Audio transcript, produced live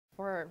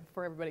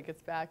before everybody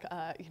gets back,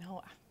 you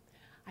know,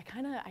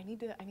 I need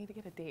to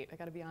get a date. I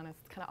got to be honest,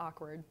 it's kind of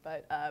awkward,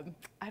 but I'm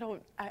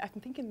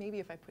thinking maybe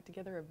if I put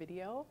together a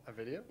video. A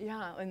video?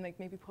 Yeah, and like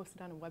maybe post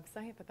it on a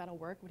website, that'll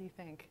work. What do you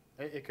think?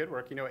 It could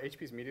work. You know,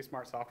 HP's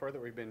MediaSmart software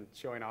that we've been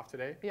showing off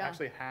today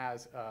actually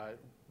has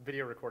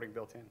video recording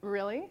built in.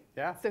 Really?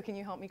 Yeah. So can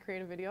you help me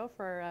create a video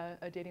for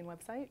a dating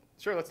website?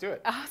 Sure, let's do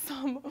it.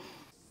 Awesome.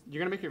 You're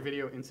going to make your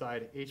video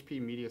inside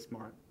HP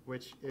MediaSmart,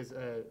 which is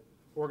an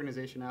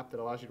organization app that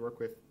allows you to work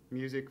with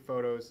music,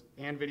 photos,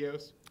 and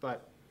videos.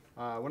 But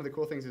one of the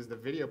cool things is the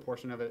video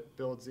portion of it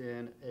builds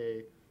in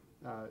a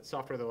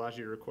software that allows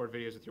you to record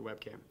videos with your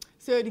webcam.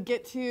 So to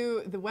get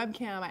to the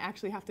webcam, I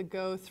actually have to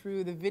go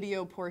through the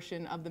video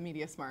portion of the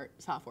MediaSmart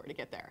software to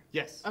get there.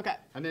 Yes. Okay.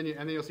 And then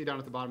you'll see down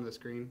at the bottom of the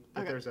screen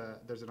that Okay.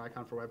 there's an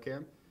icon for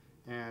webcam,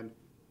 and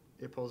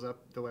it pulls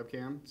up the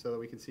webcam so that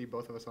we can see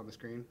both of us on the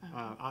screen.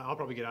 Okay. I'll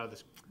probably get out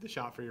of the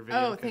shot for your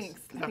video. Oh,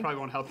 thanks. That probably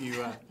won't help you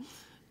that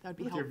would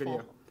be with helpful. your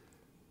video.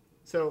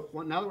 So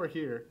now that we're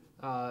here,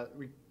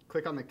 we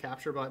click on the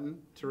capture button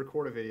to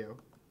record a video,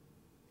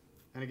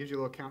 and it gives you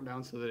a little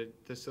countdown so that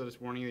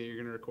it's warning you that you're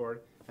going to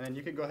record. And then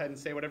you can go ahead and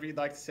say whatever you'd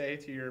like to say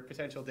to your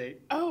potential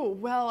date. Oh,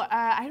 well,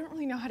 I don't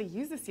really know how to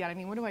use this yet. I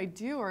mean, what do I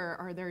do? Or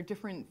are there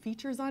different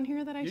features on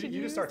here that I should use?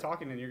 You just start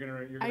talking and you're gonna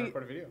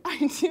record a video.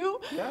 I do?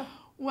 Yeah.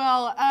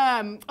 Well,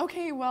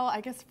 okay, well, I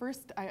guess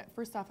first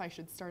off I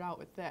should start out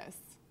with this.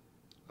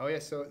 Oh yeah,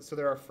 so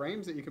there are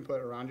frames that you can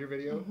put around your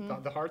video.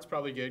 Mm-hmm. The heart's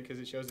probably good because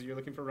it shows that you're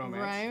looking for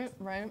romance.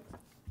 Right.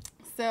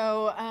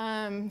 So,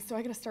 so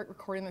I got to start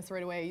recording this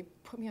right away. You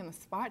put me on the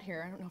spot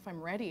here. I don't know if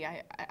I'm ready.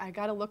 I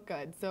got to look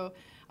good. So,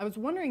 I was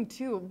wondering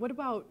too. What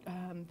about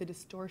the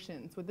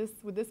distortions? Would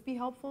this be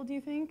helpful? Do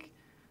you think?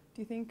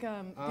 Do you think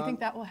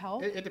that will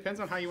help? It depends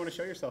on how you want to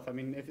show yourself. I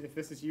mean, if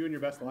this is you in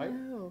your best light,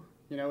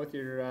 you know, with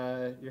your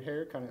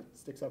hair kind of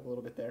sticks up a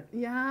little bit there.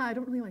 Yeah, I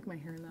don't really like my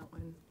hair in that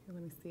one. Here,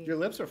 let me see. Your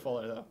lips are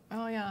fuller though.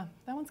 Oh yeah,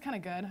 that one's kind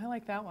of good. I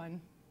like that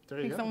one. There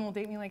you think go. someone will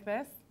date me like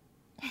this?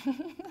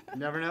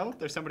 Never know.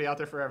 There's somebody out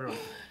there for everyone.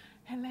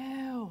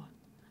 Hello,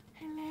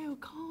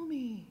 call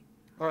me.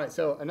 All right.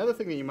 So another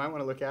thing that you might want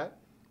to look at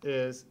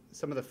is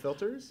some of the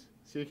filters.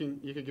 So you can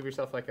give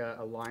yourself like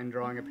a line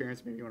drawing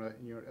appearance. Maybe you want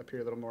to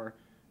appear a little more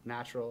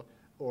natural,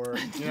 or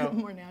you know,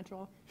 more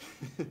natural.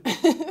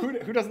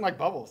 who doesn't like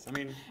bubbles? I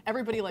mean,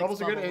 everybody likes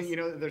bubbles. Are good, and you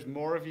know, there's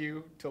more of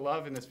you to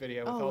love in this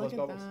video with all those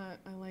bubbles. That.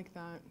 I like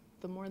that.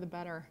 The more, the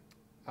better.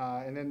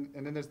 And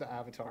then there's the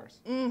avatars.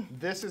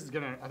 This is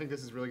I think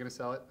this is really gonna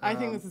sell it. I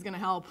think this is gonna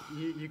help.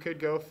 You could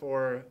go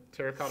for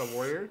Terracotta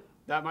Warrior.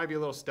 That might be a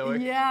little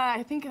stoic. Yeah,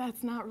 I think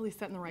that's not really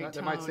setting the right tone.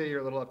 That might say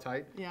you're a little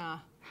uptight. Yeah.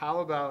 How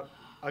about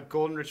a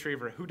golden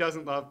retriever? Who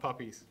doesn't love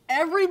puppies?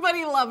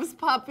 Everybody loves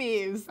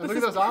puppies. And look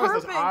at those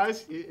eyes. Those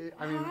eyes.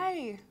 I mean.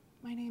 Hi,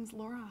 my name's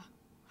Laura.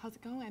 How's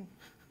it going?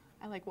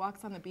 I like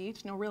walks on the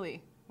beach. No,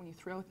 really. When you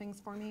throw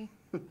things for me,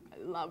 I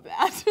love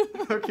that.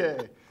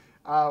 Okay.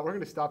 We're going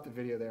to stop the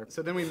video there.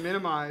 So then we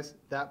minimize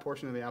that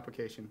portion of the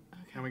application.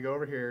 Okay. And we go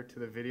over here to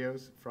the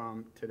videos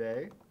from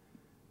today.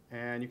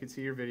 And you can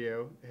see your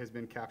video has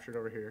been captured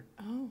over here.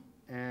 Oh.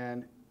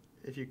 And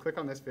if you click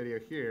on this video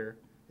here,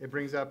 it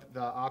brings up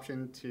the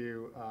option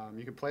to,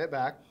 you can play it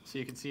back so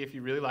you can see if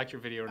you really liked your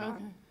video or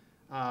not.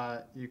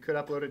 Okay. You could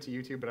upload it to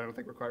YouTube, but I don't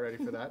think we're quite ready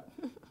for that.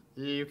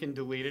 You can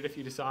delete it if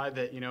you decide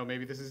that, you know,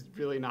 maybe this is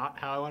really not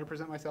how I want to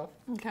present myself.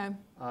 Okay.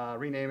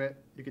 Rename it.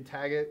 You could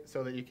tag it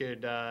so that you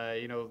could,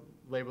 you know,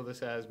 label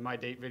this as my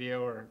date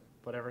video or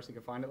whatever so you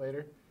can find it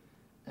later.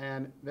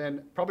 And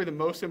then probably the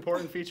most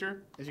important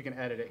feature is you can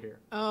edit it here.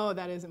 Oh,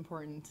 that is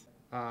important.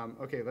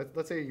 Okay,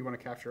 let's say you want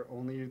to capture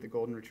only the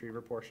golden retriever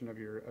portion of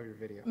your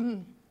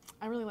video.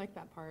 I really like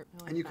that part.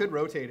 And you could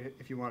rotate it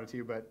if you wanted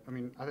to, but I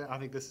mean, I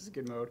think this is a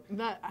good mode.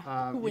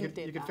 Who wouldn't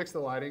date that? You can fix the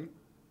lighting.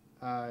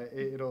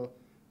 It'll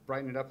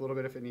brighten it up a little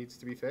bit if it needs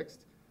to be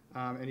fixed.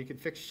 And you can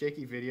fix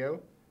shaky video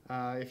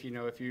if you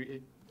know,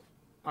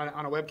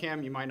 on a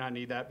webcam, you might not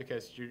need that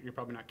because you're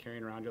probably not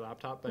carrying around your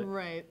laptop. But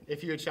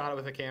if you had shot it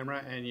with a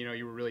camera and you know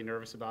you were really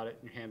nervous about it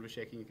and your hand was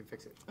shaking, you can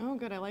fix it. Oh,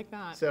 good. I like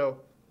that. So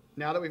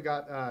now that we've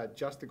got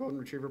just the golden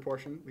retriever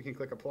portion, we can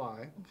click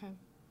apply. Okay.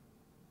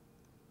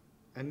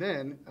 And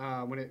then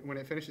when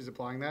it finishes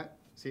applying that,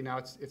 see now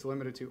it's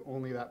limited to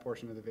only that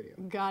portion of the video.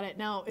 Got it.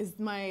 Now, is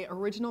my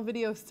original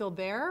video still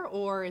there,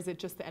 or is it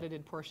just the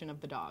edited portion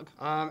of the dog?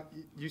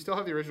 You still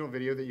have the original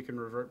video that you can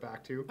revert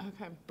back to.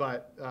 Okay.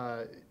 But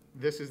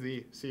this is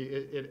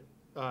it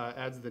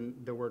adds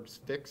the word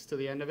fix to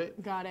the end of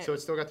it. Got it. So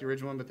it's still got the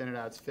original one, but then it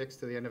adds fix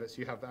to the end of it, so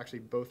you have actually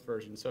both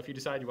versions. So if you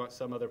decide you want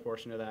some other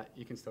portion of that,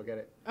 you can still get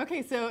it.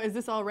 Okay, so is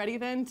this all ready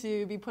then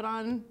to be put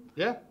on?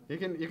 Yeah, you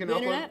can the upload.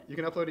 internet? You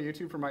can upload to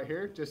YouTube from right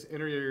here. Just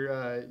enter your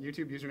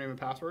YouTube username and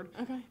password.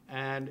 Okay.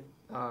 And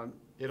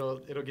it'll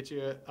get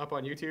you up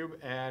on YouTube,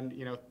 and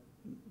you know,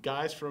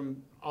 guys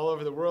from all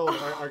over the world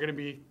are going to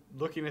be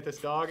looking at this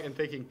dog and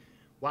thinking,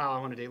 "Wow,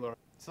 I want to date Laura."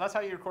 So that's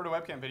how you record a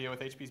webcam video with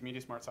HP's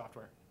MediaSmart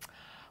software.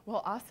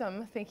 Well,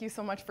 awesome. Thank you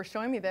so much for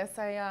showing me this.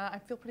 I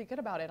feel pretty good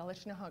about it. I'll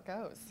let you know how it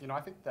goes. You know,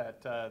 I think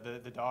that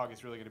the dog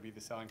is really going to be the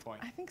selling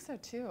point. I think so,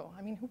 too.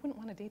 I mean, who wouldn't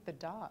want to date the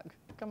dog?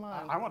 Come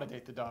on. I want to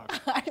date the dog.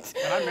 I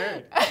And I'm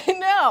married. I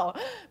know.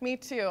 Me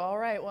too. All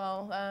right.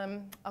 Well,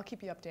 I'll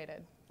keep you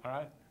updated. All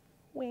right.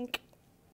 Wink.